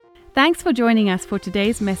Thanks for joining us for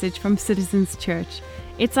today's message from Citizens Church.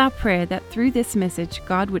 It's our prayer that through this message,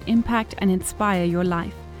 God would impact and inspire your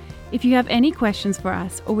life. If you have any questions for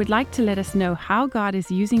us or would like to let us know how God is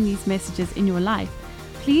using these messages in your life,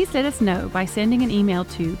 please let us know by sending an email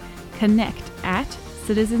to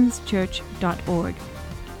connect@citizenschurch.org.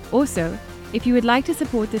 Also, if you would like to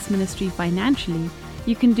support this ministry financially,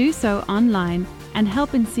 you can do so online and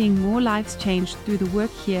help in seeing more lives changed through the work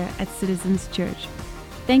here at Citizens Church.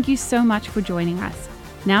 Thank you so much for joining us.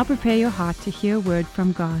 Now prepare your heart to hear a word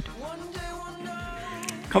from God.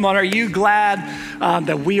 Come on, are you glad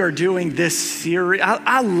that we are doing this series?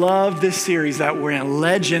 I love this series that we're in,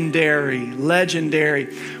 Legendary.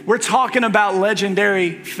 We're talking about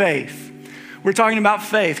legendary faith. We're talking about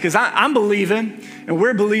faith because I'm believing, and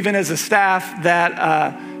we're believing as a staff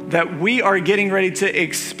that we are getting ready to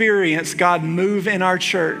experience God move in our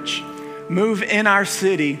church, move in our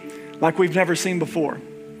city like we've never seen before.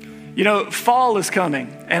 You know, fall is coming,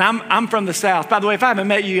 and I'm from the South. By the way, if I haven't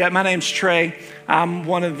met you yet, my name's Trey. I'm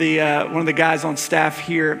one of the guys on staff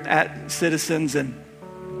here at Citizens, and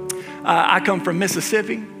I come from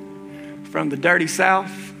Mississippi, from the dirty South.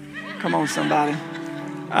 Come on, somebody.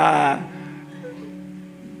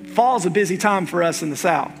 Fall's a busy time for us in the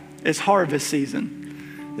South. It's harvest season.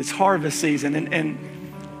 And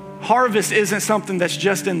harvest isn't something that's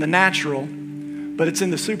just in the natural, but it's in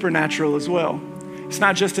the supernatural as well. It's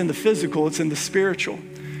not just in the physical, it's in the spiritual.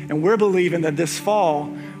 And we're believing that this fall,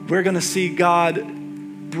 we're gonna see God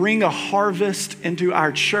bring a harvest into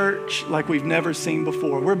our church like we've never seen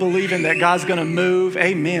before. We're believing that God's gonna move.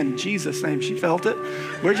 Amen. In Jesus' name, she felt it.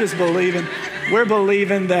 We're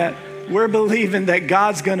believing that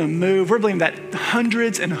God's gonna move. We're believing that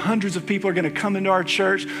hundreds and hundreds of people are gonna come into our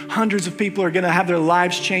church. Hundreds of people are gonna have their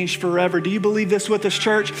lives changed forever. Do you believe this with us,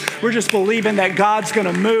 church? We're just believing that God's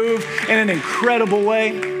gonna move in an incredible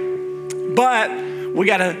way. But we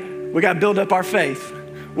gotta build up our faith.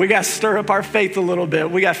 We gotta stir up our faith a little bit.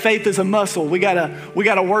 We got faith as a muscle. We gotta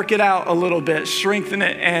work it out a little bit, strengthen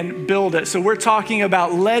it and build it. So we're talking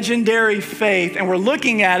about legendary faith, and we're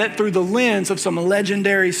looking at it through the lens of some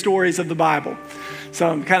legendary stories of the Bible.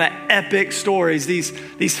 Some kind of epic stories, these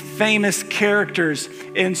famous characters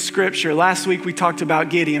in Scripture. Last week we talked about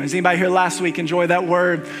Gideon. Is anybody here last week enjoy that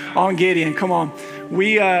word on Gideon? Come on.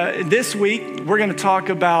 This week we're gonna talk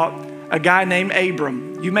about a guy named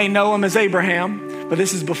Abram. You may know him as Abraham, but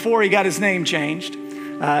this is before he got his name changed.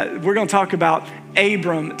 We're gonna talk about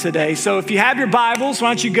Abram today. So if you have your Bibles, why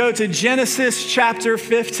don't you go to Genesis chapter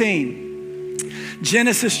 15.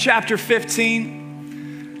 Genesis chapter 15.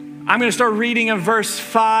 I'm gonna start reading in verse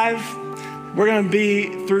 5. We're gonna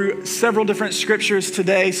be through several different scriptures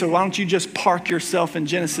today, so why don't you just park yourself in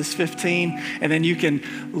Genesis 15, and then you can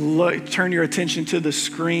turn your attention to the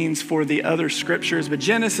screens for the other scriptures. But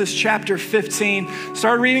Genesis chapter 15,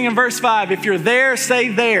 start reading in verse 5. If you're there, say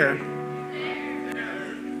there. All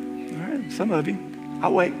right, some of you.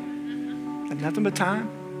 I'll wait. Nothing but time.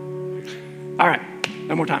 All right,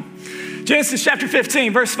 no more time. Genesis chapter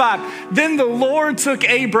 15, verse 5. Then the Lord took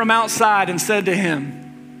Abram outside and said to him,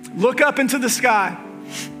 "Look up into the sky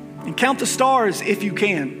and count the stars if you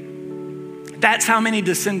can. That's how many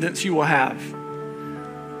descendants you will have."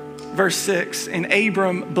 Verse 6, and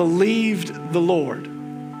Abram believed the Lord.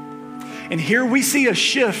 And here we see a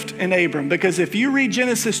shift in Abram, because if you read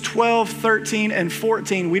Genesis 12, 13, and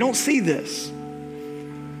 14, we don't see this.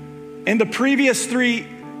 In the previous three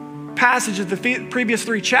passages, the previous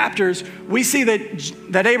three chapters, we see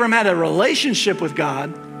that Abram had a relationship with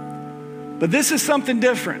God. But this is something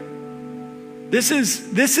different. This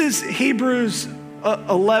is Hebrews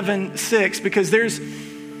 11:6, because there's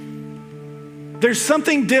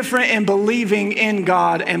something different in believing in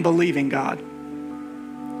God and believing God.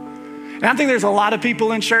 And I think there's a lot of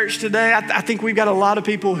people in church today. I think we've got a lot of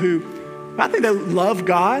people who, I think they love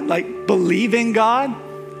God, like believe in God,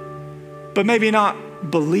 but maybe not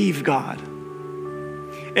believe God.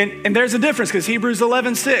 And there's a difference, because Hebrews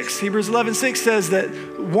 11:6 says that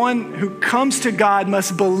one who comes to God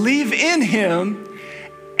must believe in him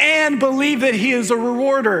and believe that he is a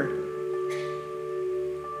rewarder.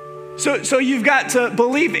 So you've got to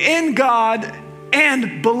believe in God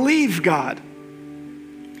and believe God.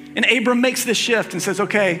 And Abram makes this shift and says,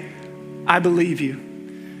 okay, I believe you.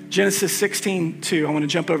 Genesis 16:2, I want to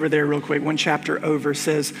jump over there real quick, one chapter over,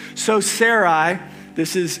 says, so Sarai,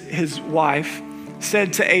 this is his wife,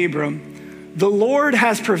 said to Abram, "The Lord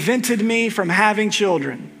has prevented me from having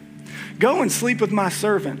children. Go and sleep with my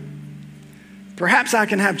servant. Perhaps I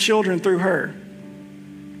can have children through her."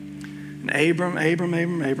 And Abram,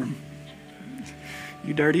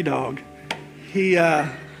 you dirty dog. He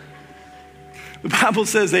The Bible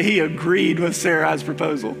says that he agreed with Sarai's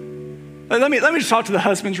proposal. Let me just talk to the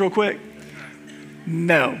husbands real quick.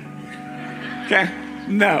 No. Okay?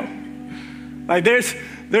 No. Like there's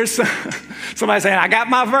somebody saying, I got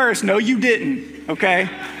my verse. No, you didn't. Okay?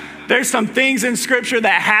 There's some things in scripture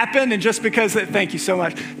that happen, and thank you so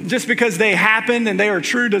much. Just because they happened and they are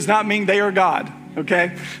true does not mean they are God.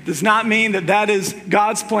 Okay? Does not mean that is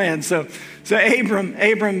God's plan. So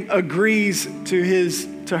Abram agrees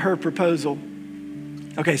to her proposal.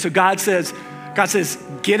 Okay, so God says,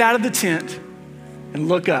 get out of the tent and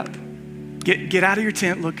look up. Get out of your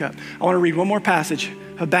tent, look up. I want to read one more passage,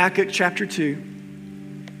 Habakkuk chapter 2.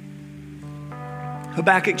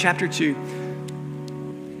 Habakkuk chapter 2,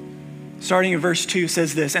 starting in verse 2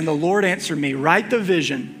 says this, and the Lord answered me, write the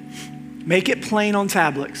vision, make it plain on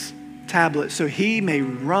tablets, so he may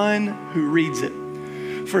run who reads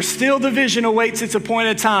it. For still the vision awaits its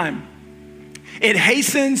appointed time. It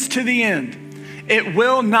hastens to the end. It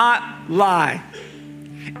will not lie.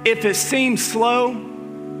 If it seems slow,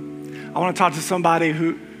 I want to talk to somebody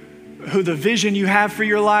who the vision you have for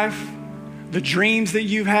your life, the dreams that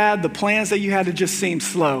you've had, the plans that you had, it just seems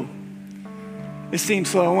slow. It seems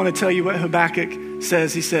slow. I want to tell you what Habakkuk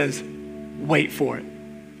says. He says, wait for it.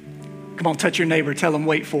 Come on, touch your neighbor. Tell them,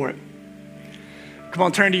 wait for it. Come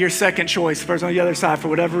on, turn to your second choice. Person on the other side, for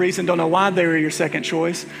whatever reason, don't know why they were your second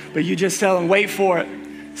choice, but you just tell them, wait for it.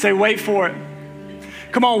 Say, wait for it.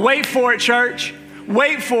 Come on, wait for it, church.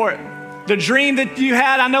 Wait for it. The dream that you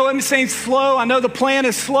had, I know it seems slow. I know the plan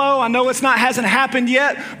is slow. I know hasn't happened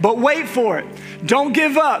yet, but wait for it. Don't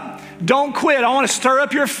give up. Don't quit. I want to stir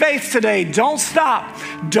up your faith today. Don't stop.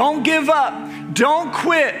 Don't give up. Don't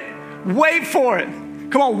quit. Wait for it.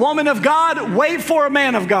 Come on, woman of God, wait for a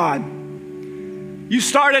man of God. You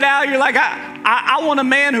started out, you're like, I want a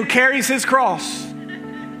man who carries his cross.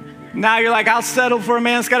 Now you're like, I'll settle for a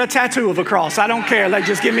man that's got a tattoo of a cross. I don't care. Like,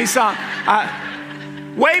 just give me some.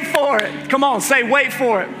 Wait for it. Come on, say wait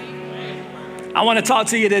for it. I want to talk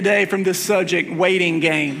to you today from this subject, waiting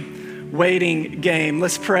game. Waiting game.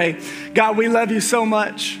 Let's pray. God, we love you so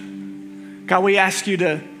much. God, we ask you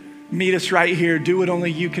to meet us right here. Do what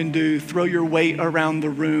only you can do. Throw your weight around the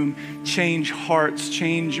room. Change hearts,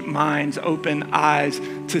 change minds, open eyes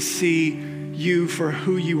to see you for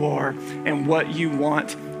who you are and what you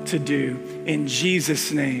want to do. In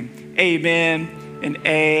Jesus' name, amen and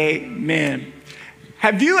amen.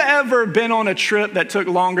 Have you ever been on a trip that took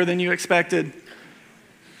longer than you expected?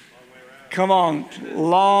 Come on,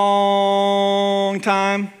 long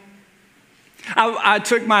time. I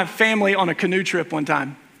took my family on a canoe trip one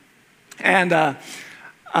time. And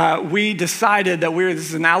we decided that this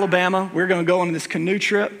is in Alabama. We're going to go on this canoe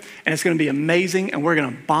trip, and it's going to be amazing, and we're going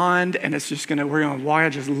to bond, and we're going to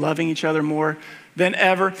walk just loving each other more than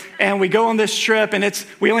ever. And we go on this trip, and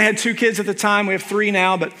we only had 2 kids at the time. We have 3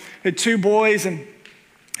 now, but we had 2 boys, and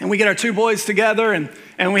we get our 2 boys together, and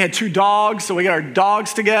we had 2 dogs, so we get our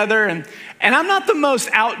dogs together. And I'm not the most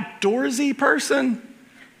outdoorsy person,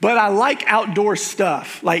 but I like outdoor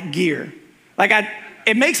stuff, like gear.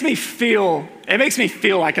 It makes me feel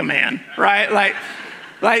like a man, right?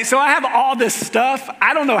 Like, so I have all this stuff.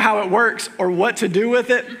 I don't know how it works or what to do with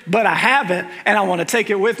it, but I have it, and I want to take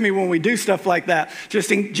it with me when we do stuff like that,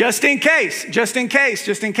 just in case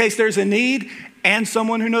there's a need and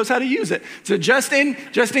someone who knows how to use it. So just in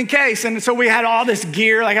case. And so we had all this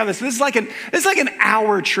gear, like all this. This is like an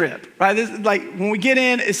hour trip, right? When we get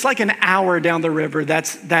in, it's like an hour down the river.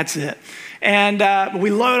 That's it. And we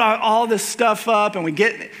load all this stuff up, and we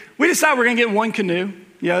decide we're gonna get 1 canoe.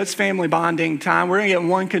 It's family bonding time. We're gonna get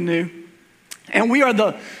 1 canoe. And we are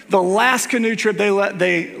the last canoe trip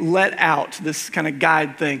they let out, this kind of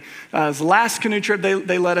guide thing. It's the last canoe trip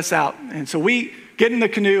they let us out. And so we get in the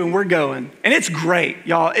canoe and we're going. And it's great,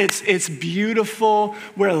 y'all. It's beautiful.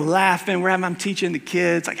 We're laughing. I'm teaching the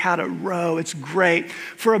kids like how to row. It's great.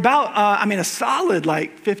 For about, a solid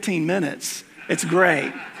 15 minutes. It's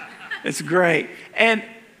great. It's great. And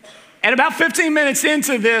about 15 minutes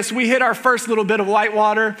into this, we hit our first little bit of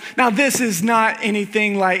whitewater. Now, this is not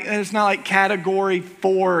anything it's not like category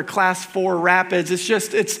 4 or class 4 rapids.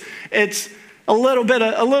 It's a little bit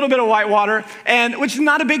of whitewater, and which is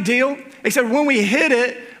not a big deal, except when we hit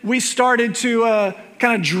it, we started to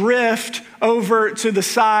kind of drift over to the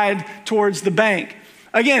side towards the bank.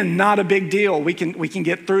 Again, not a big deal. We can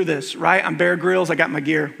get through this, right? I'm Bear Grylls. I got my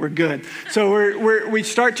gear. We're good. So we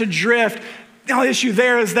start to drift. The only issue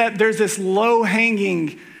there is that there's this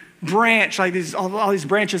low-hanging branch, like all these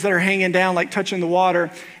branches that are hanging down, like touching the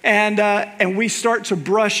water, and we start to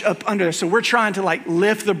brush up under. So we're trying to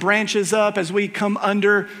lift the branches up as we come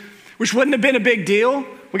under, which wouldn't have been a big deal.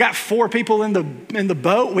 We got 4 people in the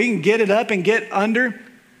boat. We can get it up and get under.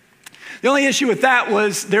 The only issue with that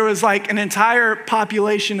was there was like an entire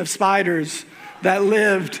population of spiders that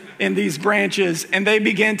lived in these branches, and they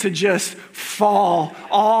began to just fall.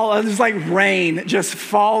 It was like rain just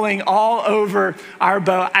falling all over our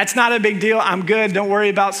boat. It's not a big deal. I'm good. Don't worry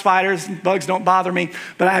about spiders. Bugs don't bother me.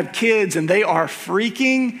 But I have kids, and they are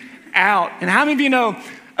freaking out. And how many of you know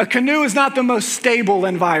a canoe is not the most stable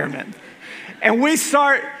environment? And we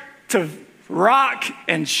start to rock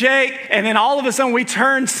and shake, and then all of a sudden we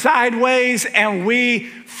turn sideways and we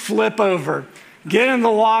flip over, get in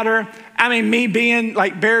the water. I mean, me being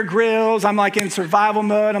like Bear Grylls, I'm like in survival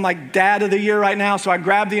mode. I'm like dad of the year right now. So I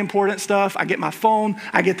grab the important stuff. I get my phone.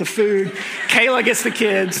 I get the food. Kayla gets the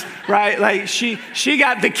kids, right? Like she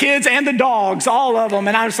got the kids and the dogs, all of them.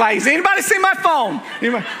 And I was like, has anybody seen my phone?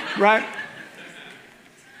 Anybody? Right?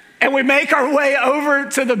 And we make our way over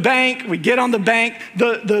to the bank. We get on the bank.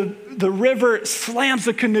 The river slams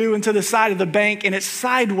the canoe into the side of the bank, and it's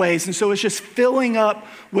sideways. And so it's just filling up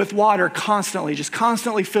with water constantly, just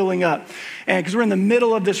constantly filling up. And because we're in the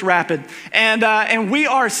middle of this rapid. And we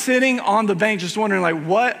are sitting on the bank just wondering, like,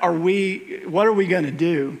 what are we going to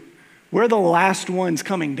do? We're the last ones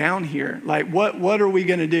coming down here. Like, what are we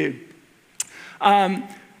going to do?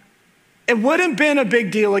 It wouldn't have been a big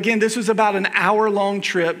deal. Again, this was about an hour-long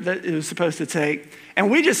trip that it was supposed to take. And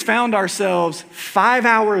we just found ourselves 5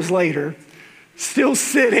 hours later, still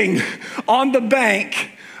sitting on the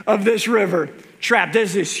bank of this river, trapped.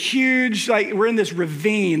 There's this huge, like we're in this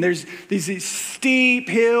ravine. There's these steep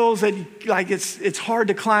hills that like it's hard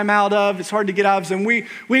to climb out of. It's hard to get out of. And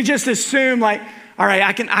we just assume like, all right,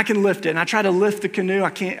 I can lift it. And I try to lift the canoe. I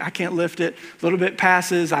can't lift it. A little bit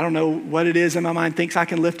passes. I don't know what it is in my mind. Thinks I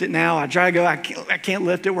can lift it now. I try to go. I can't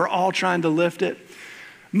lift it. We're all trying to lift it.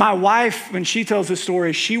 My wife, when she tells this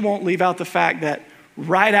story, she won't leave out the fact that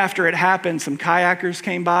right after it happened, some kayakers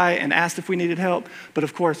came by and asked if we needed help. But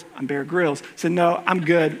of course, I'm Bear Grylls. Said, no, I'm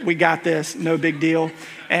good. We got this. No big deal.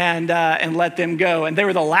 And let them go. And they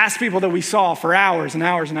were the last people that we saw for hours and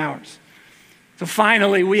hours and hours. So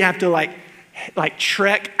finally, we have to like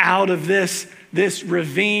trek out of this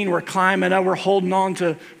ravine. We're climbing up. We're holding on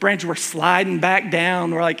to branches. We're sliding back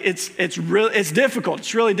down. We're like, it's difficult.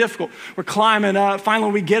 It's really difficult. We're climbing up.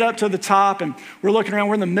 Finally, we get up to the top and we're looking around.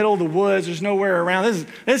 We're in the middle of the woods. There's nowhere around.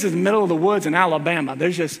 This is the middle of the woods in Alabama.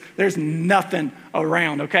 There's nothing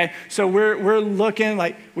around, okay? So we're looking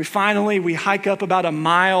like we hike up about a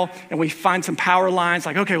mile and we find some power lines.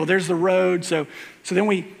 Like, okay, well, there's the road. So then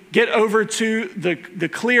we get over to the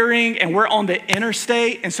clearing and we're on the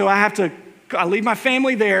interstate. And so I leave my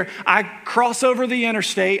family there. I cross over the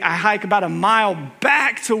interstate. I hike about a mile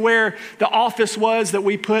back to where the office was that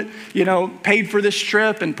we paid for this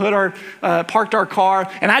trip and parked our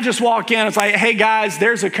car. And I just walk in. It's like, hey guys,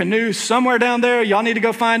 there's a canoe somewhere down there. Y'all need to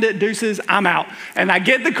go find it. Deuces, I'm out. And I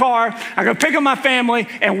get the car. I go pick up my family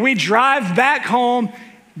and we drive back home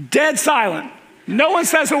dead silent. No one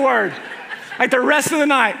says a word. Like the rest of the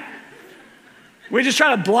night. We just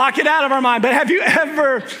try to block it out of our mind. But have you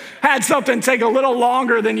ever had something take a little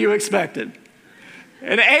longer than you expected?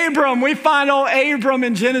 And we find old Abram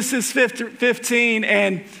in Genesis 15,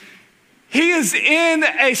 and he is in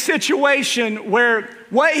a situation where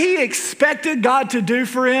what he expected God to do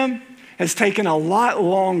for him has taken a lot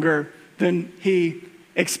longer than he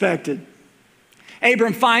expected.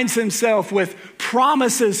 Abram finds himself with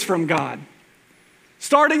promises from God.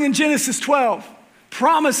 Starting in Genesis 12,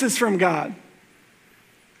 promises from God.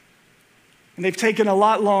 And they've taken a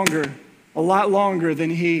lot longer than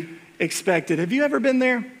he expected. Have you ever been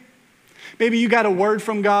there? Maybe you got a word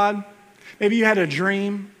from God. Maybe you had a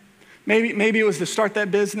dream. Maybe it was to start that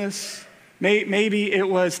business. Maybe it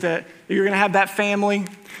was that you're going to have that family.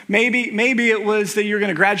 Maybe it was that you're going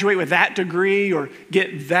to graduate with that degree or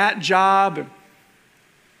get that job.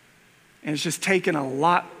 And it's just taken a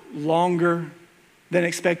lot longer than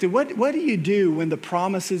expected. What do you do when the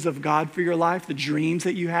promises of God for your life, the dreams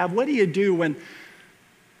that you have, what do you do when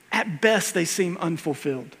at best they seem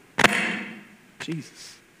unfulfilled?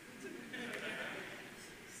 Jesus.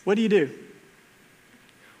 What do you do?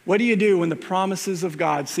 What do you do when the promises of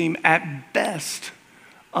God seem at best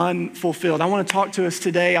unfulfilled? I want to talk to us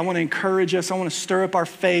today. I want to encourage us. I want to stir up our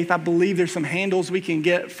faith. I believe there's some handles we can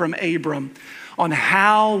get from Abram on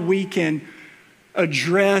how we can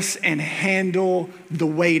address and handle the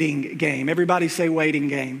waiting game. Everybody say waiting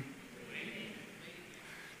game.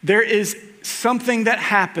 There is something that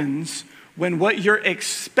happens when what you're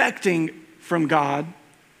expecting from God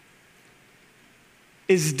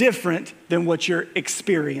is different than what you're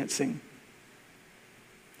experiencing.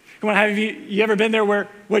 Come on, have you ever been there where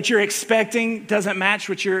what you're expecting doesn't match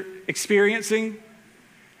what you're experiencing?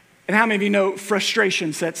 And how many of you know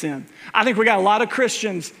frustration sets in? I think we got a lot of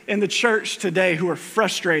Christians in the church today who are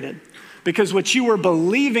frustrated because what you were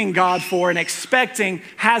believing God for and expecting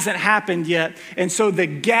hasn't happened yet. And so the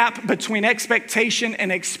gap between expectation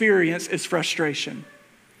and experience is frustration.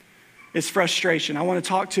 It's frustration. I want to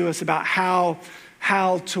talk to us about how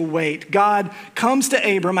to wait. God comes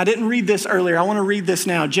to Abram. I didn't read this earlier. I want to read this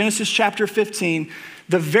now. Genesis chapter 15.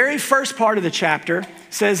 The very first part of the chapter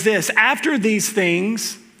says this: after these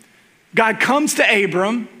things, God comes to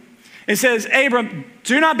Abram and says, Abram,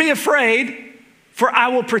 do not be afraid, for I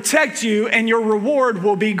will protect you and your reward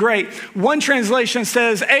will be great. One translation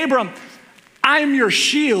says, Abram, I am your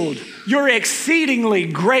shield, your exceedingly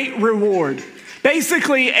great reward.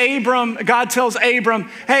 Basically, God tells Abram,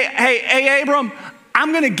 hey, Abram,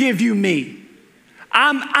 I'm gonna give you me.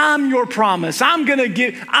 I'm your promise. I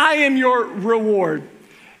am your reward.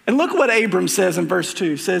 And look what Abram says in verse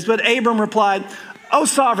 2. It says, but Abram replied, O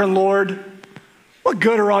sovereign Lord, what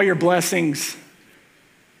good are all your blessings?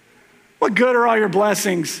 What good are all your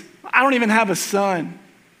blessings? I don't even have a son.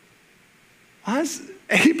 Why is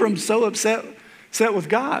Abram so upset with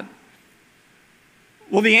God?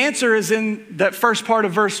 Well, the answer is in that first part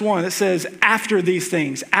of verse 1. It says, after these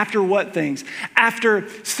things. After what things? After,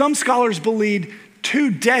 some scholars believe,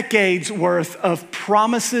 2 decades worth of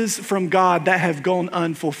promises from God that have gone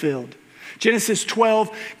unfulfilled. Genesis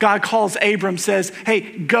 12, God calls Abram, says, hey,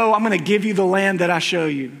 go, I'm gonna give you the land that I show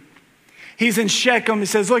you. He's in Shechem, he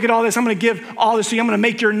says, look at all this, I'm gonna give all this to you, I'm gonna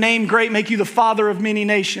make your name great, make you the father of many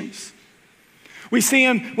nations. We see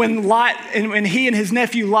him when he and his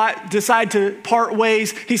nephew Lot decide to part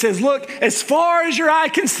ways. He says, look, as far as your eye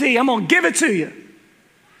can see, I'm gonna give it to you.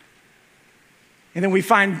 And then we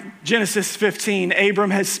find Genesis 15, Abram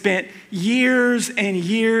has spent years and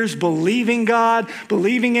years believing in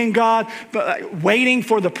God, waiting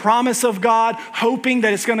for the promise of God, hoping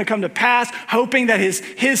that it's gonna come to pass, hoping that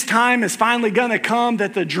his time is finally gonna come,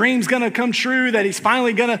 that the dream's gonna come true, that he's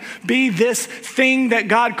finally gonna be this thing that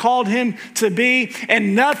God called him to be,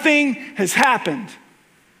 and nothing has happened.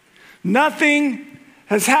 Nothing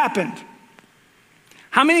has happened.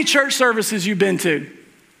 How many church services you've been to?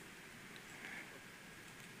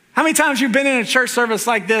 How many times you've been in a church service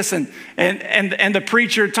like this and the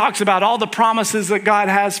preacher talks about all the promises that God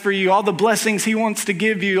has for you, all the blessings he wants to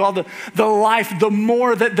give you, all the life, the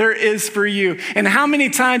more that there is for you. And how many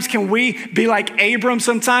times can we be like Abram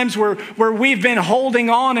sometimes where we've been holding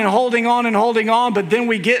on, but then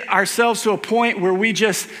we get ourselves to a point where we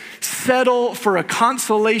just settle for a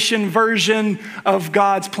consolation version of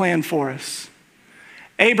God's plan for us.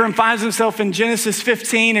 Abram finds himself in Genesis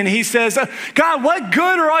 15 and he says, God, what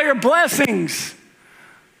good are all your blessings?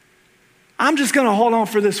 I'm just gonna hold on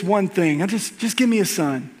for this one thing. Just give me a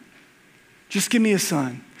son. Just give me a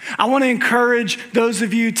son. I wanna encourage those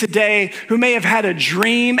of you today who may have had a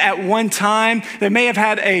dream at one time, that may have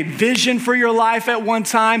had a vision for your life at one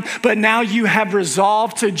time, but now you have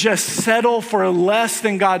resolved to just settle for less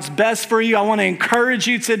than God's best for you. I wanna encourage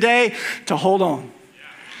you today to hold on,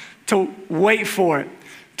 to wait for it.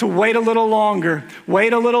 To wait a little longer.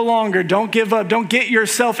 Don't give up. Don't get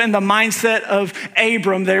yourself in the mindset of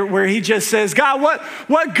Abram there where he just says, God,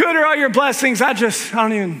 what good are all your blessings? I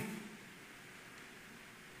don't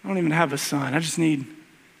even have a son. I just need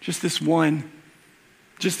just this one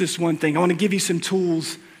thing. I want to give you some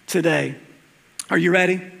tools today. Are you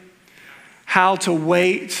ready? How to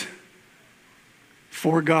wait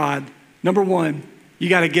for God. Number 1, you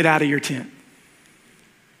got to get out of your tent.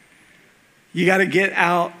 You got to get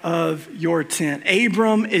out of your tent.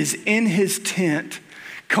 Abram is in his tent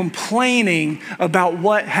complaining about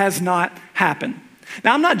what has not happened.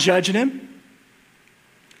 Now, I'm not judging him.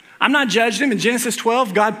 In Genesis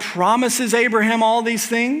 12, God promises Abraham all these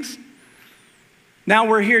things. Now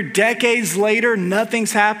we're here decades later,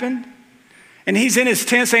 nothing's happened. And he's in his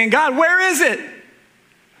tent saying, God, where is it?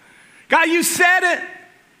 God, you said it.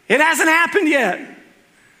 It hasn't happened yet.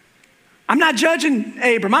 I'm not judging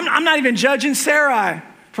Abram. I'm not even judging Sarai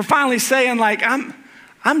for finally saying, like,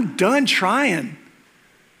 I'm done trying.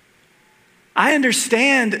 I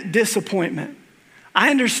understand disappointment.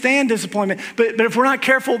 But if we're not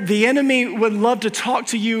careful, the enemy would love to talk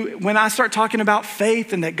to you when I start talking about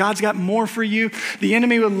faith and that God's got more for you. The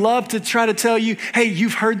enemy would love to try to tell you, hey,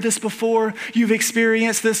 you've heard this before. You've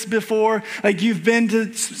experienced this before. Like you've been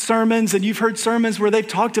to sermons and you've heard sermons where they've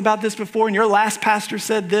talked about this before and your last pastor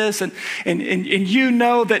said this and you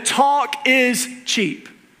know that talk is cheap.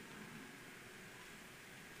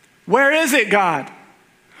 Where is it, God?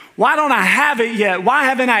 Why don't I have it yet? Why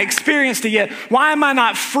haven't I experienced it yet? Why am I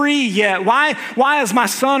not free yet? Why has my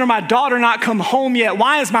son or my daughter not come home yet?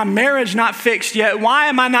 Why is my marriage not fixed yet? Why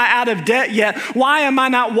am I not out of debt yet? Why am I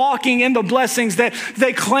not walking in the blessings that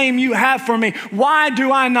they claim you have for me? Why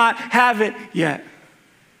do I not have it yet?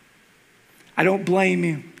 I don't blame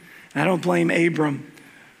you. I don't blame Abram.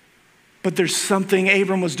 But there's something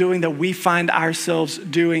Abram was doing that we find ourselves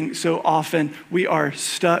doing so often. We are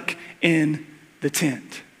stuck in the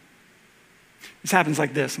tent. This happens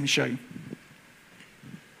like this. Let me show you.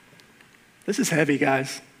 This is heavy,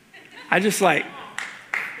 guys. I just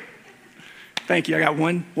thank you. I got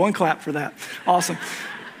one clap for that. Awesome.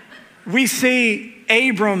 We see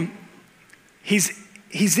Abram, he's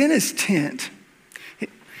in his tent.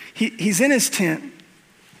 He's in his tent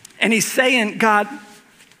and he's saying, God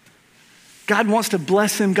wants to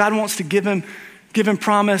bless him. God wants to give him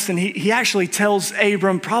promise. And he actually tells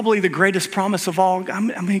Abram probably the greatest promise of all. I'm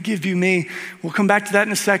going to give you me. We'll come back to that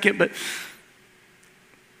in a second. But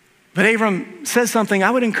Abram says something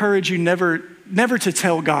I would encourage you never to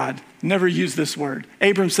tell God. Never use this word.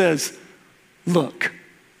 Abram says, look.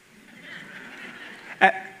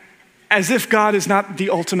 As if God is not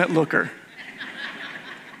the ultimate looker.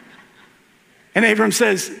 And Abram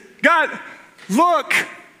says, God, look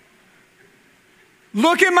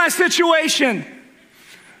at my situation.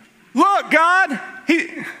 Look, God,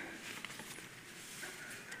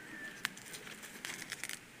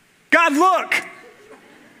 God, look.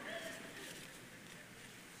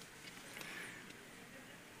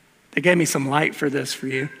 They gave me some light for this for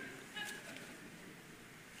you.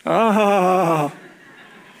 Oh.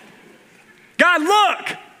 God,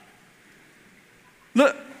 look.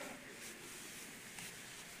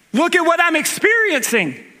 Look at what I'm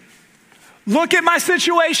experiencing. Look at my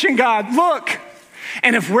situation, God. Look.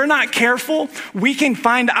 And if we're not careful, we can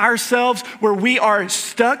find ourselves where we are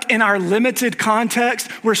stuck in our limited context.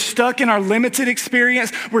 We're stuck in our limited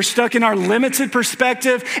experience. We're stuck in our limited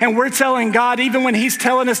perspective. And we're telling God, even when he's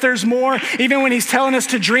telling us there's more, even when he's telling us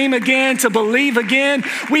to dream again, to believe again,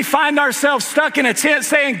 we find ourselves stuck in a tent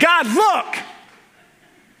saying, God, look.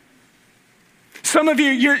 Some of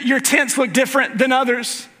you, your tents look different than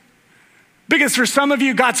others. Because for some of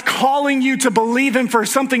you, God's calling you to believe him for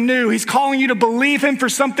something new. He's calling you to believe him for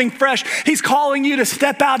something fresh. He's calling you to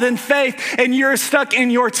step out in faith, and you're stuck in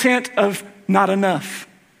your tent of not enough.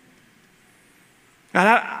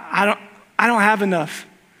 I don't have enough.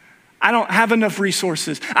 I don't have enough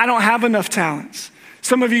resources. I don't have enough talents.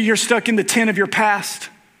 Some of you, you're stuck in the tent of your past.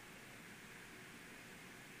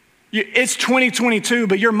 It's 2022,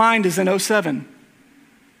 but your mind is in 2007.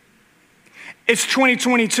 It's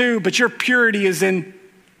 2022, but your purity is in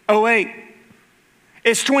 2008.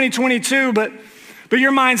 It's 2022, but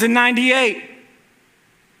your mind's in 98.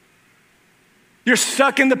 You're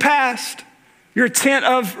stuck in the past. You're a tent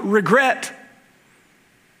of regret,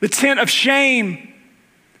 the tent of shame.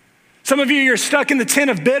 Some of you, you're stuck in the tent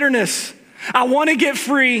of bitterness. I want to get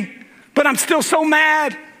free, but I'm still so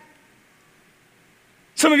mad.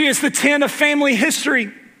 Some of you, it's the tent of family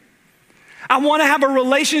history. I want to have a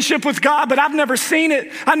relationship with God, but I've never seen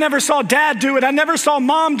it. I never saw dad do it. I never saw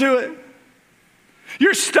mom do it.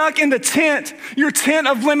 You're stuck in the tent, your tent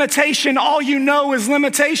of limitation. All you know is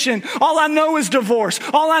limitation. All I know is divorce.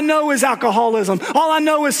 All I know is alcoholism. All I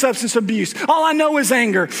know is substance abuse. All I know is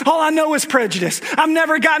anger. All I know is prejudice. I've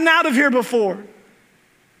never gotten out of here before.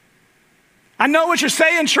 I know what you're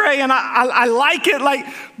saying, Trey, and I like it,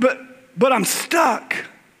 but I'm stuck.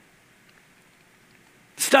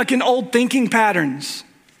 Stuck in old thinking patterns.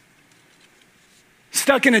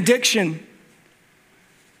 Stuck in addiction.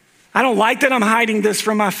 I don't like that I'm hiding this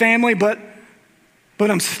from my family, but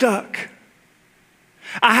I'm stuck.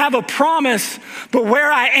 I have a promise, but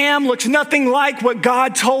where I am looks nothing like what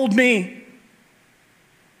God told me.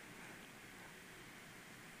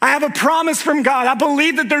 I have a promise from God. I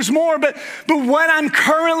believe that there's more, but what I'm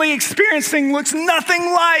currently experiencing looks nothing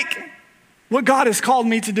like what God has called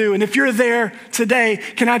me to do. And if you're there today,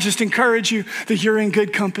 can I just encourage you that you're in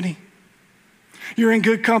good company? You're in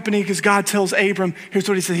good company because God tells Abram, here's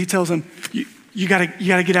what he says. He tells him, you gotta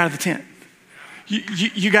get out of the tent.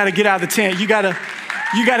 You gotta get out of the tent. You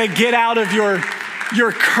gotta get out of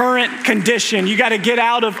your current condition. You gotta get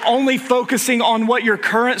out of only focusing on what your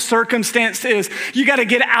current circumstance is. You gotta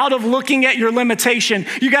get out of looking at your limitation.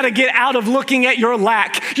 You gotta get out of looking at your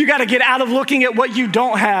lack. You gotta get out of looking at what you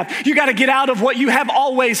don't have. You gotta get out of what you have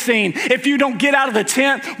always seen. If you don't get out of the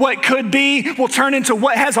tent, what could be will turn into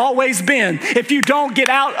what has always been. If you don't get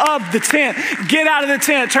out of the tent, get out of the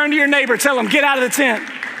tent. Turn to your neighbor, tell them, get out of the tent.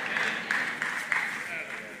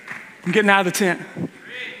 I'm getting out of the tent.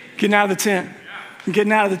 Getting out of the tent. I'm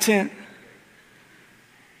getting out of the tent.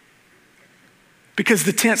 Because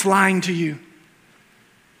the tent's lying to you.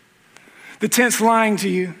 The tent's lying to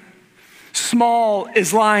you. Small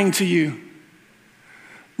is lying to you.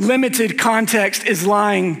 Limited context is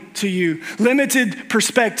lying to you. Limited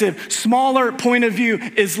perspective, smaller point of view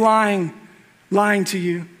is lying to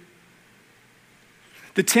you.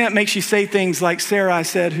 The tent makes you say things like Sarai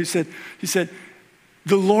said, who said,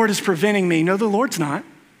 the Lord is preventing me. No, the Lord's not.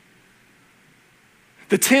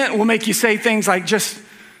 The tent will make you say things like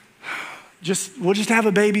we'll just have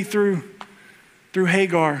a baby through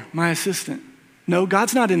Hagar, my assistant. No,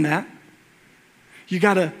 God's not in that. You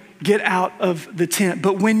got to get out of the tent.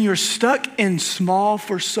 But when you're stuck in small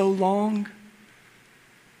for so long,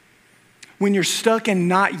 when you're stuck in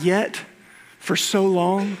not yet for so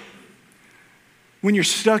long, when you're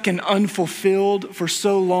stuck in unfulfilled for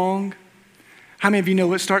so long, how many of you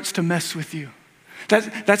know it starts to mess with you?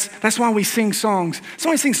 That's why we sing songs. That's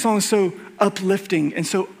why we sing songs so uplifting and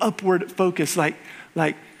so upward focused, like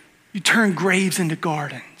you turn graves into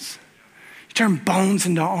gardens. You turn bones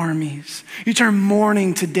into armies. You turn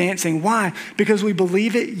mourning to dancing. Why? Because we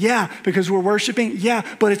believe it? Yeah. Because we're worshiping? Yeah.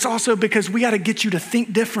 But it's also because we got to get you to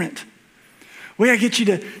think different. We got to get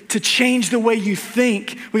you to change the way you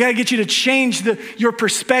think. We got to get you to change your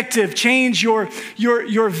perspective, change your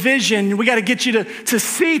vision. We got to get you to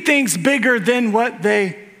see things bigger than what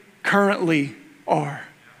they currently are.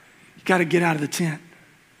 You got to get out of the tent.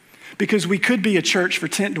 Because we could be a church for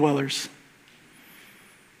tent dwellers.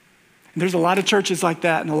 And there's a lot of churches like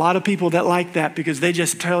that and a lot of people that like that because they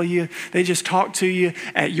just tell you, they just talk to you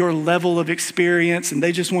at your level of experience and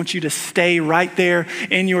they just want you to stay right there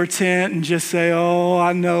in your tent and just say, oh,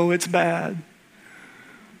 I know it's bad.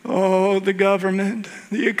 Oh, the government,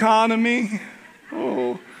 the economy.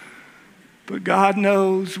 Oh, but God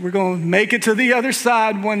knows we're going to make it to the other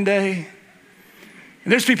side one day.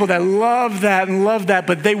 And there's people that love that,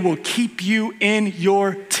 but they will keep you in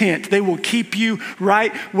your tent. They will keep you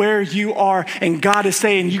right where you are. And God is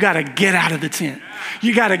saying, you got to get out of the tent.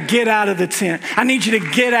 You got to get out of the tent. I need you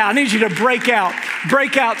to get out. I need you to break out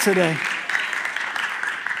today.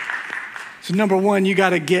 So number one, you got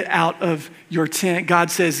to get out of your tent. God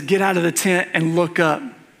says, get out of the tent and look up.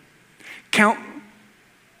 Count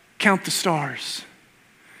the stars.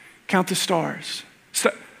 Count the stars.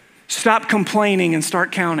 Stop complaining and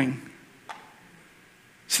start counting.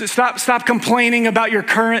 Stop complaining about your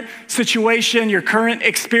current situation, your current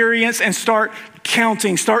experience, and start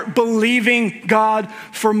counting. Start believing God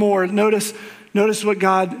for more. Notice what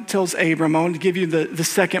God tells Abram. I want to give you the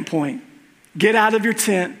second point. Get out of your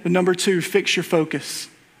tent. But number two, fix your focus.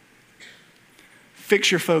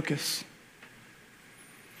 Fix your focus.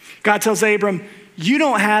 God tells Abram, you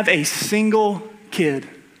don't have a single kid.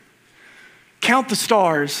 Count the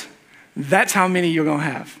stars. That's how many you're going to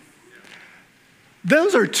have.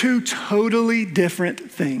 Those are two totally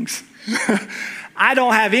different things. I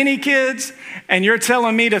don't have any kids, and you're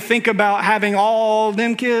telling me to think about having all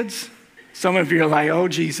them kids? Some of you are like, oh,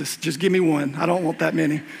 Jesus, just give me one. I don't want that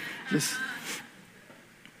many.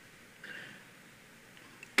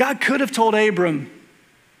 God could have told Abram,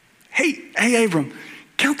 hey, Abram,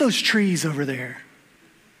 count those trees over there.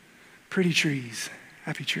 Pretty trees,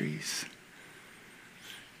 happy trees.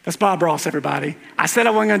 That's Bob Ross, everybody. I said I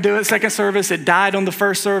wasn't going to do it second service. It died on the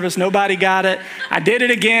first service. Nobody got it. I did it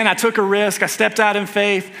again. I took a risk. I stepped out in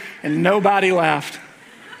faith, and nobody laughed.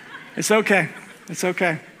 It's okay. It's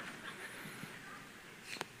okay.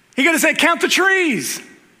 He could have said, count the trees.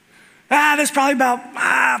 There's probably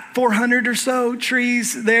about 400 or so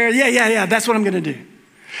trees there. Yeah. That's what I'm going to do.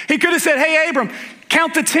 He could have said, hey, Abram,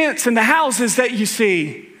 count the tents and the houses that you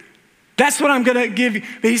see. That's what I'm going to give you.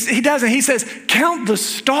 But he doesn't. He says, count the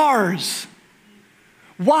stars.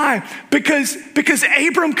 Why? Because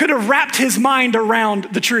Abram could have wrapped his mind around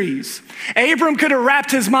the trees. Abram could have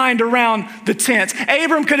wrapped his mind around the tents.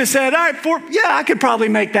 Abram could have said, all right, I could probably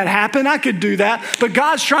make that happen. I could do that. But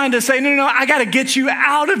God's trying to say, no, I got to get you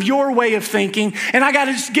out of your way of thinking, and I got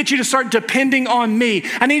to get you to start depending on me.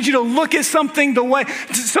 I need you to look at something the way,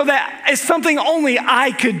 so that it's something only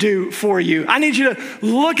I could do for you. I need you to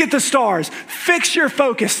look at the stars. Fix your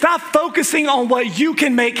focus. Stop focusing on what you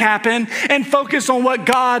can make happen and focus on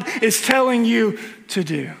what God is telling you to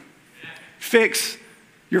do. Fix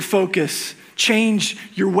your focus. Change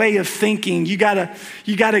your way of thinking. You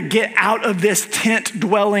gotta get out of this tent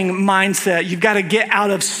dwelling mindset. You've got to get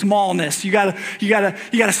out of smallness. You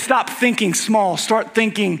gotta stop thinking small. Start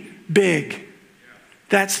thinking big.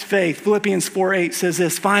 That's faith. Philippians 4:8 says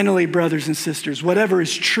this, finally, brothers and sisters, whatever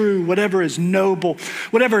is true, whatever is noble,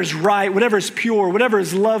 whatever is right, whatever is pure, whatever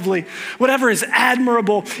is lovely, whatever is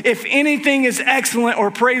admirable, if anything is excellent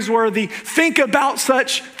or praiseworthy, think about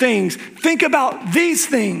such things. Think about these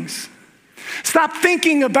things. Stop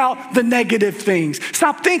thinking about the negative things.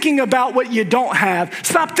 Stop thinking about what you don't have.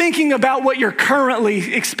 Stop thinking about what you're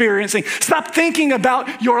currently experiencing. Stop thinking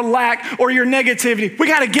about your lack or your negativity. We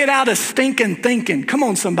got to get out of stinking thinking. Come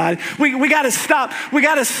on, somebody. We got to stop. We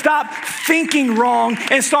got to stop thinking wrong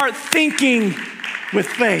and start thinking with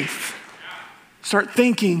faith. Start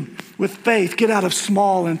thinking with faith. Get out of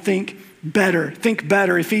small and think better. Think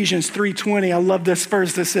better. Ephesians 3:20. I love this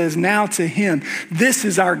verse that says, now to him, this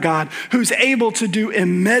is our God, who's able to do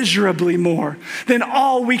immeasurably more than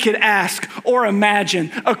all we could ask or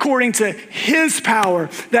imagine, according to his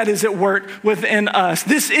power that is at work within us.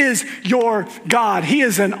 This is your God. He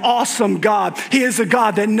is an awesome God. He is a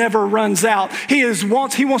God that never runs out. He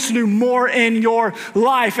wants to do more in your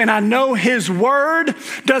life. And I know his word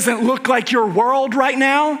doesn't look like your world right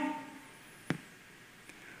now.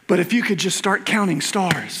 But if you could just start counting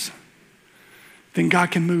stars, then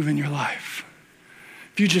God can move in your life.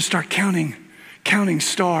 If you just start counting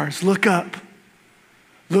stars, look up,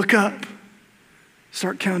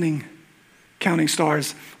 start counting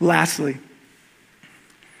stars. Lastly,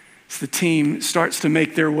 as the team starts to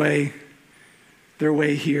make their way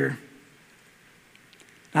here,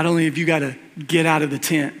 not only have you got to get out of the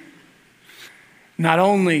tent, not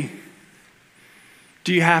only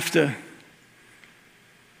do you have to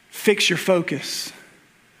fix your focus,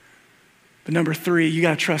 but number 3, you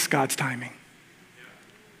got to trust God's timing.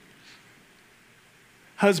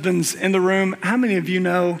 Husbands in the room, how many of you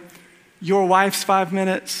know your wife's 5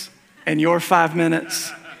 minutes and your 5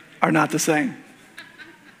 minutes are not the same?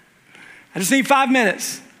 I just need 5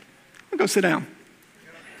 minutes. I'll go sit down.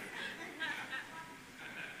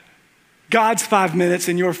 God's 5 minutes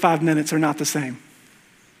and your 5 minutes are not the same.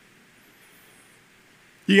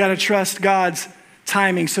 You got to trust God's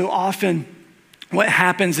timing. So often what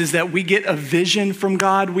happens is that we get a vision from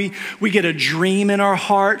God. We get a dream in our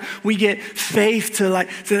heart. We get faith to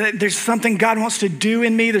there's something God wants to do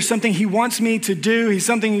in me. There's something he wants me to do. He's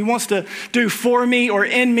something he wants to do for me or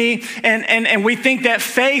in me. And we think that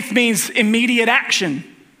faith means immediate action.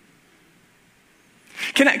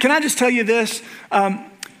 Can I just tell you this?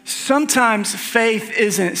 Sometimes faith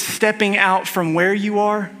isn't stepping out from where you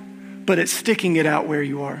are, but it's sticking it out where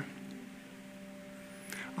you are.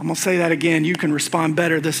 I'm going to say that again. You can respond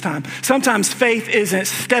better this time. Sometimes faith isn't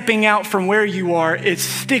stepping out from where you are. It's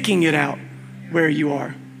sticking it out where you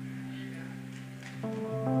are.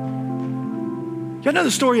 Y'all know the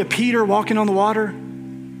story of Peter walking on the water?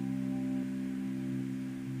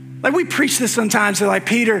 Like we preach this sometimes that like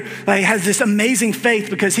Peter has this amazing faith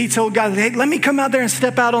because he told God, hey, let me come out there and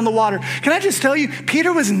step out on the water. Can I just tell you,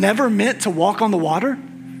 Peter was never meant to walk on the water.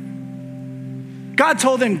 God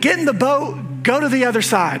told him, get in the boat, go to the other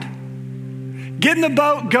side. Get in the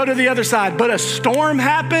boat, go to the other side. But a storm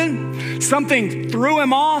happened. Something threw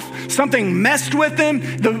him off. Something messed with him.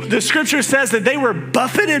 The scripture says that they were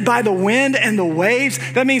buffeted by the wind and the waves.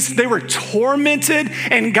 That means they were tormented.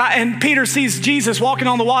 And Peter sees Jesus walking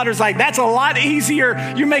on the water. Is like, that's a lot easier.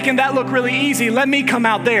 You're making that look really easy. Let me come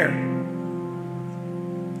out there.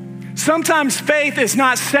 Sometimes faith is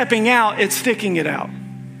not stepping out, it's sticking it out.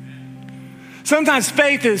 Sometimes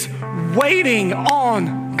faith is waiting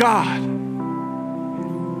on God.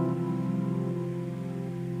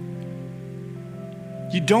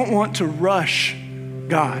 You don't want to rush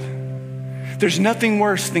God. There's nothing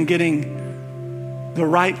worse than getting the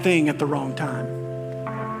right thing at the wrong time.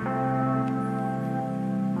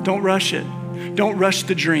 Don't rush it. Don't rush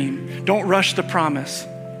the dream. Don't rush the promise.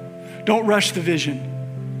 Don't rush the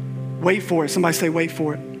vision. Wait for it. Somebody say, wait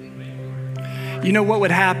for it. You know what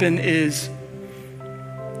would happen is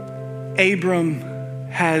Abram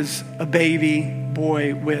has a baby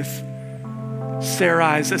boy with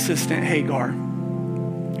Sarai's assistant Hagar.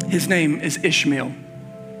 His name is Ishmael.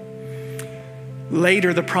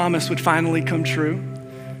 Later, the promise would finally come true.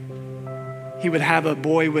 He would have a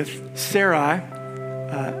boy with Sarai,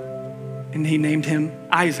 and he named him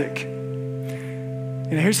Isaac.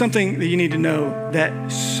 And here's something that you need to know,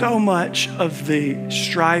 that so much of the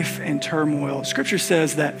strife and turmoil, Scripture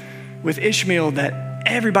says that with Ishmael that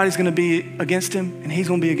everybody's going to be against him and he's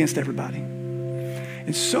going to be against everybody.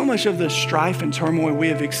 And so much of the strife and turmoil we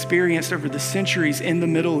have experienced over the centuries in the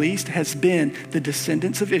Middle East has been the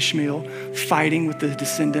descendants of Ishmael fighting with the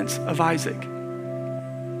descendants of Isaac.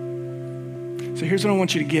 So here's what I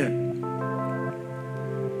want you to get.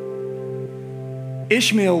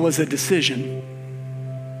 Ishmael was a decision.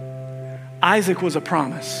 Isaac was a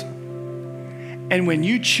promise. And when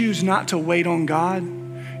you choose not to wait on God,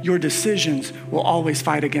 your decisions will always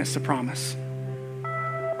fight against the promise.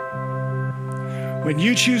 When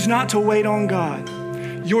you choose not to wait on God,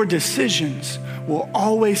 your decisions will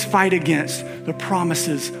always fight against the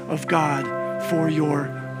promises of God for your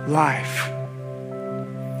life.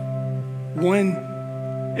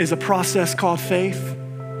 One is a process called faith,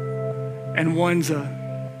 and one's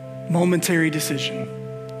a momentary decision.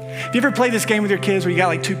 Have you ever played this game with your kids where you got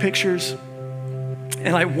like two pictures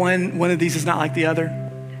and like one of these is not like the other?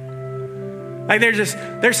 Like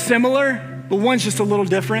they're similar, but one's just a little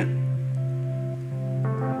different.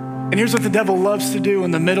 And here's what the devil loves to do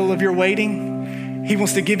in the middle of your waiting. He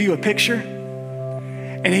wants to give you a picture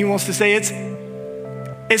and he wants to say it's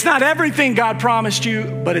not everything God promised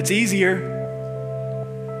you, but it's easier.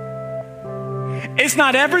 It's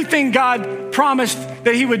not everything God promised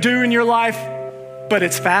that he would do in your life, but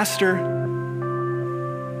it's faster.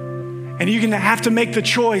 And you're gonna have to make the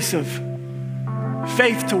choice of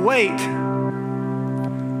faith to wait,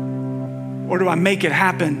 or do I make it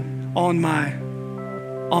happen on my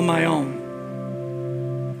own?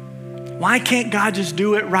 Why can't God just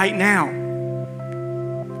do it right now?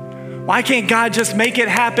 Why can't God just make it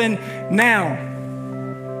happen now?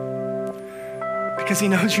 Because he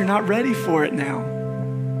knows you're not ready for it now.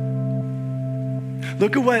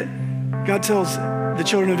 Look at what God tells the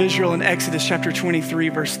children of Israel in Exodus chapter 23,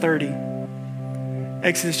 verse 30.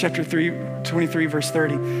 Exodus chapter 23, verse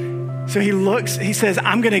 30. So he says,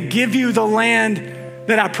 I'm gonna give you the land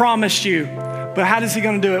that I promised you. But how is he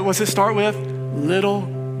gonna do it? What's it start with? Little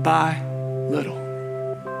by little.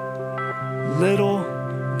 Little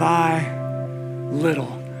by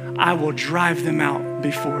little. I will drive them out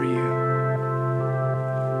before you.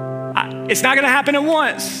 It's not gonna happen at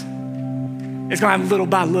once. It's gonna happen little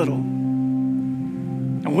by little.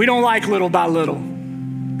 And we don't like little by little.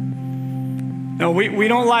 No, we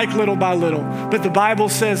don't like little by little. But the Bible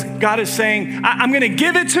says, God is saying, I'm gonna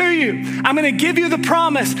give it to you. I'm gonna give you the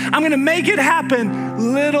promise. I'm gonna make it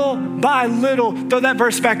happen little by little. Throw that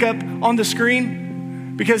verse back up on the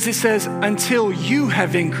screen, because it says, until you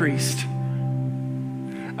have increased.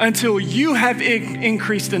 Until you have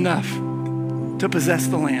increased enough to possess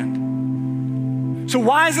the land. So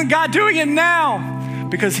why isn't God doing it now?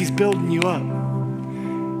 Because he's building you up.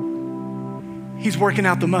 He's working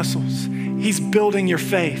out the muscles. He's building your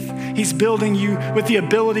faith. He's building you with the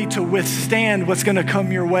ability to withstand what's gonna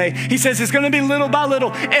come your way. He says it's gonna be little by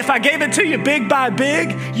little. If I gave it to you big by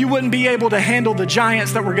big, you wouldn't be able to handle the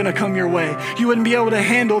giants that were gonna come your way. You wouldn't be able to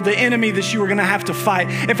handle the enemy that you were gonna have to fight.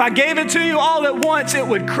 If I gave it to you all at once, it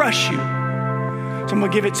would crush you. So I'm gonna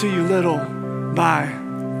give it to you little by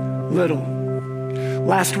little.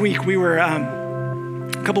 Last week, we were,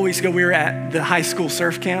 a couple weeks ago, we were at the high school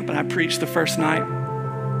surf camp, and I preached the first night.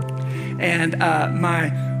 And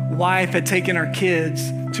my wife had taken our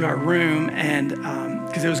kids to our room, and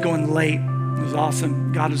because it was going late. It was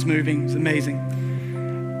awesome. God was moving. It was amazing.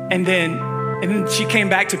 And then she came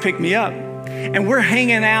back to pick me up. And we're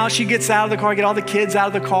hanging out. She gets out of the car, get all the kids out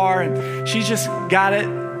of the car, and she's just got it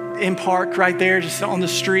in park right there, just on the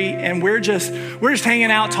street. And we're just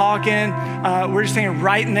hanging out, talking. We're just hanging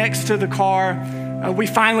right next to the car. We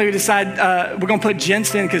finally decide we're gonna put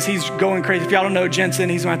Jensen, because he's going crazy. If y'all don't know Jensen,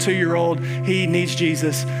 he's my 2-year-old. He needs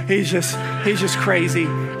Jesus. He's just crazy.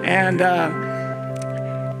 And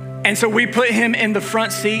so we put him in the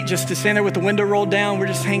front seat just to stand there with the window rolled down. We're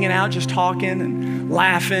just hanging out, just talking and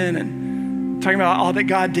laughing and talking about all that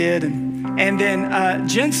God did. And then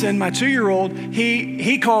Jensen, my 2-year-old,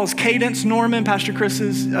 he calls Cadence Norman, Pastor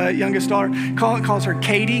Chris's youngest daughter, calls her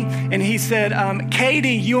Katie. And he said,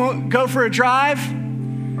 Katie, you want to go for a drive?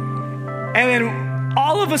 And then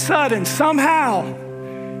all of a sudden,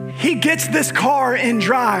 somehow, he gets this car in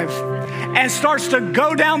drive and starts to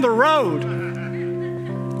go down the road.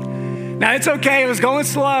 Now, it's okay. It was going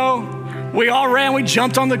slow. We all ran, we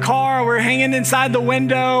jumped on the car, we're hanging inside the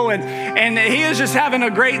window, and he is just having a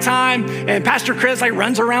great time. And Pastor Chris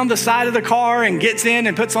runs around the side of the car and gets in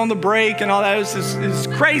and puts on the brake and all that. It was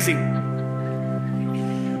crazy. How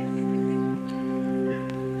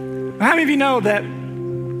many of you know that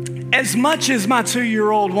as much as my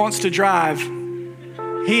 2-year-old wants to drive,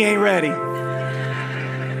 he ain't ready.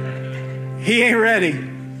 He ain't ready.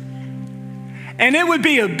 And it would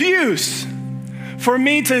be abuse for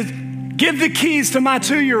me to give the keys to my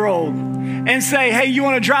 2-year-old and say, hey, you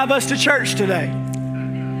want to drive us to church today?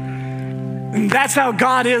 And that's how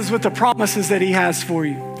God is with the promises that he has for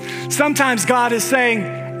you. Sometimes God is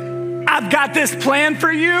saying, I've got this plan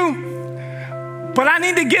for you, but I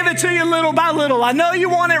need to give it to you little by little. I know you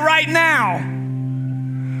want it right now,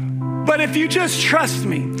 But if you just trust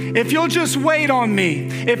me, if you'll just wait on me,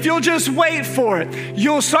 if you'll just wait for it,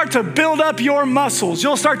 you'll start to build up your muscles.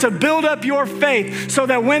 You'll start to build up your faith so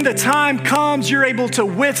that when the time comes, you're able to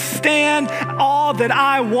withstand all that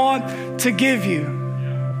I want to give you.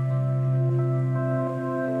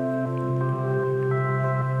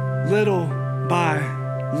 Little by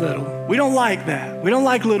little. We don't like that. We don't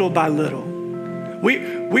like little by little.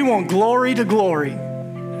 We want glory to glory.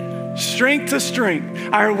 Strength to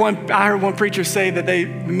strength. I heard one preacher say that they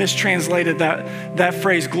mistranslated that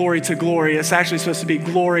phrase, glory to glory. It's actually supposed to be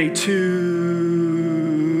glory to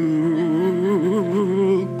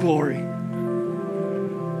glory.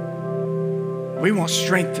 We want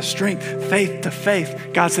strength to strength, faith to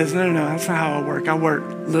faith. God says, no, that's not how I work. I work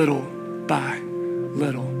little by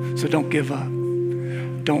little. So don't give up.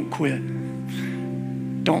 Don't quit.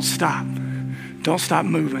 Don't stop. Don't stop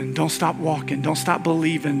moving. Don't stop walking. Don't stop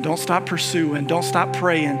believing. Don't stop pursuing. Don't stop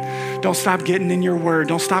praying. Don't stop getting in your word.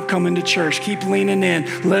 Don't stop coming to church. Keep leaning in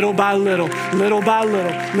little by little, little by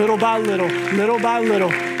little, little by little, little by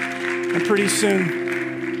little. And pretty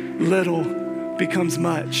soon, little becomes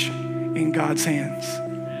much in God's hands.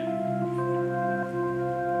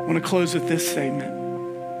 I want to close with this statement.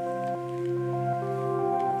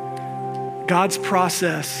 God's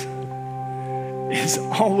process is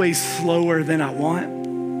always slower than I want,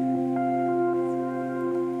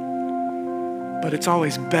 but it's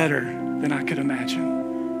always better than I could imagine.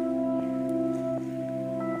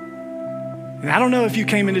 And I don't know if you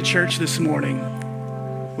came into church this morning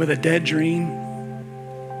with a dead dream,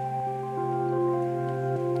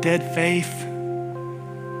 dead faith.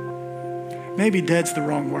 Maybe dead's the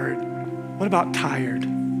wrong word. What about tired?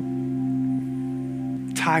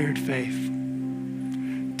 Tired faith.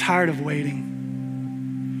 Tired of waiting.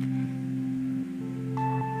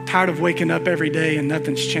 Tired of waking up every day and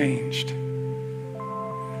nothing's changed.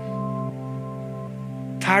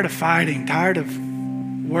 Tired of fighting, tired of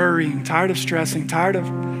worrying, tired of stressing, tired of...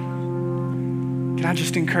 Can I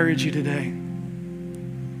just encourage you today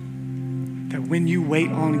that when you wait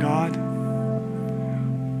on God,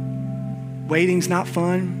 waiting's not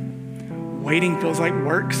fun. Waiting feels like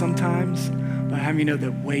work sometimes, but how many know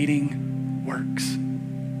that waiting works?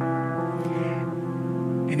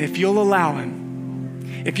 And if you'll allow him,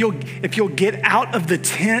 if you'll get out of the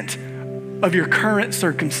tent of your current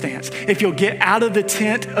circumstance, if you'll get out of the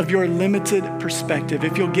tent of your limited perspective,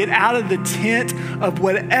 if you'll get out of the tent of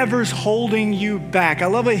whatever's holding you back. I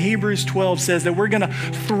love what Hebrews 12 says, that we're gonna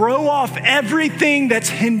throw off everything that's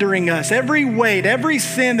hindering us, every weight, every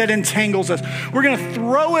sin that entangles us. We're gonna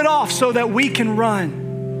throw it off so that we can run.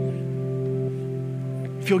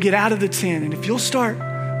 If you'll get out of the tent and if you'll start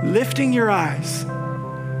lifting your eyes,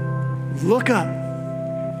 look up,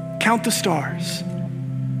 count the stars,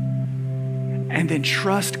 and then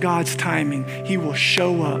trust God's timing. He will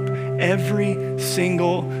show up every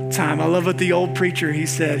single time. I love what the old preacher, he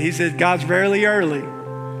said, God's rarely early,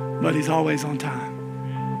 but he's always on time.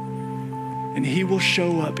 And he will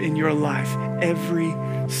show up in your life every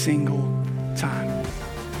single time.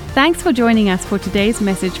 Thanks for joining us for today's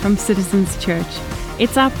message from Citizens Church.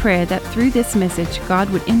 It's our prayer that through this message,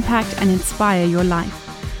 God would impact and inspire your life.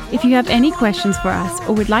 If you have any questions for us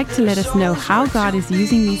or would like to let us know how God is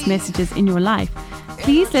using these messages in your life,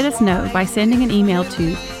 please let us know by sending an email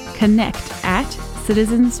to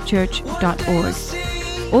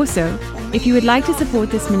connect@citizenschurch.org. Also, if you would like to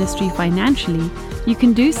support this ministry financially, you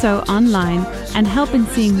can do so online and help in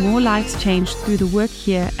seeing more lives changed through the work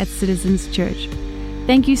here at Citizens Church.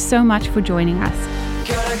 Thank you so much for joining us.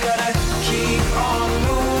 Gotta keep on